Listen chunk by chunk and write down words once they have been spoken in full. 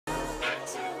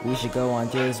We should go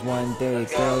on just one date.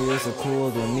 Girl, you're so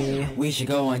cool to me. We should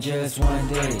go on just one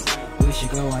date. We should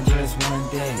go on just one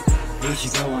date. We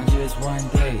should go on just one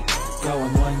date. Go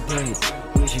on one date.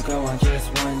 We should go on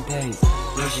just one date.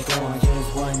 We should go on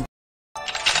just one.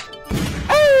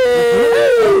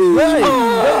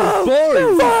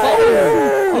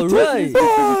 Alright!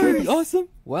 Awesome!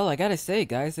 Well, I gotta say,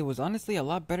 guys, it was honestly a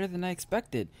lot better than I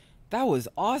expected. That was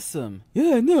awesome.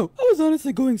 Yeah, no, I was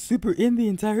honestly going super in the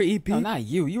entire EP. No, not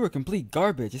you. You were complete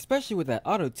garbage, especially with that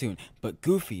auto-tune. But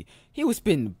Goofy, he was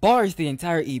spitting bars the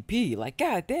entire EP. Like,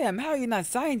 goddamn, how are you not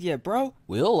signed yet, bro?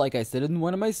 Well, like I said in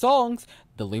one of my songs,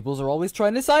 the labels are always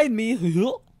trying to sign me.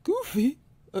 Goofy?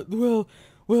 Well,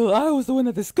 I was the one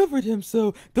that discovered him,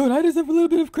 so don't I deserve a little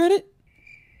bit of credit?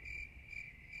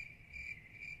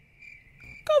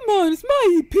 Come on, it's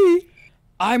my EP.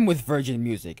 I'm with Virgin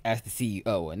Music as the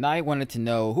CEO, and I wanted to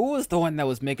know who was the one that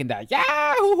was making that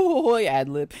Yahoo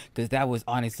ad-lib, because that was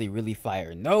honestly really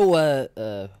fire. No, what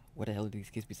the hell do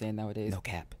these kids be saying nowadays? No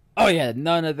cap. Oh yeah,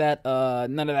 none of that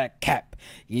cap.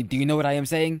 Do you know what I am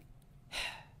saying?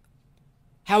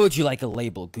 How would you like a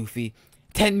label, Goofy?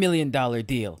 $10 million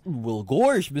deal. Well,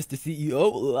 gosh, Mr.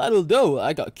 CEO, I don't know.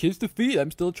 I got kids to feed.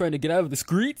 I'm still trying to get out of the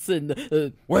streets,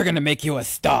 and we're gonna make you a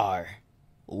star.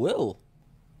 Well,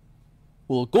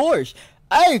 gosh,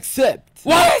 I accept.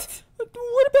 What?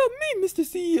 What about me, Mr.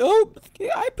 CEO?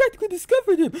 I practically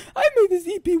discovered him. I made this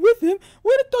EP with him.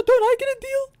 Don't I get a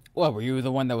deal? What, were you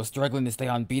the one that was struggling to stay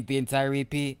on beat the entire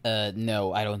EP?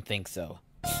 No, I don't think so.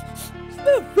 It's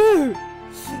not fair.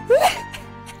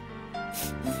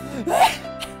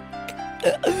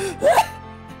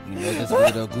 You know this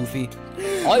weirdo, Goofy?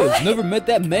 I have never met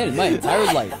that man in my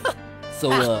entire life.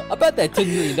 So, about that $10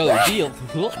 million deal.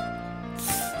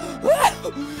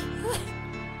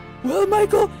 Well,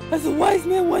 Michael, as a wise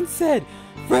man once said,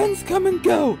 friends come and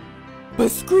go, but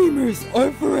screamers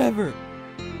are forever.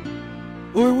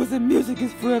 Or was it music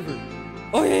is forever?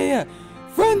 Oh, yeah.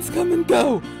 Friends come and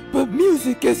go, but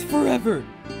music is forever.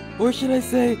 Or should I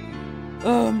say,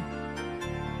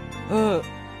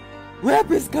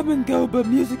 rappers come and go, but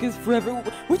music is forever.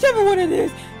 Whichever one it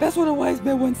is, that's what a wise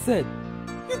man once said.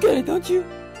 You get it, don't you?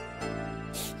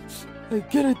 I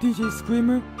get it, DJ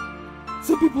Screamer.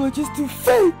 Some people are just too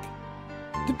fake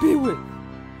to be with.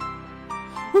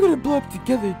 We're gonna blow up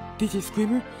together, DJ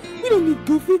Screamer. We don't need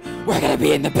Goofy. We're gonna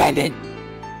be independent.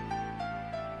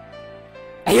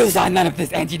 And you saw none of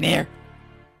this, engineer.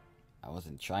 I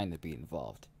wasn't trying to be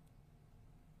involved.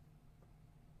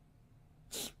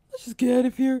 Let's just get out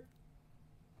of here.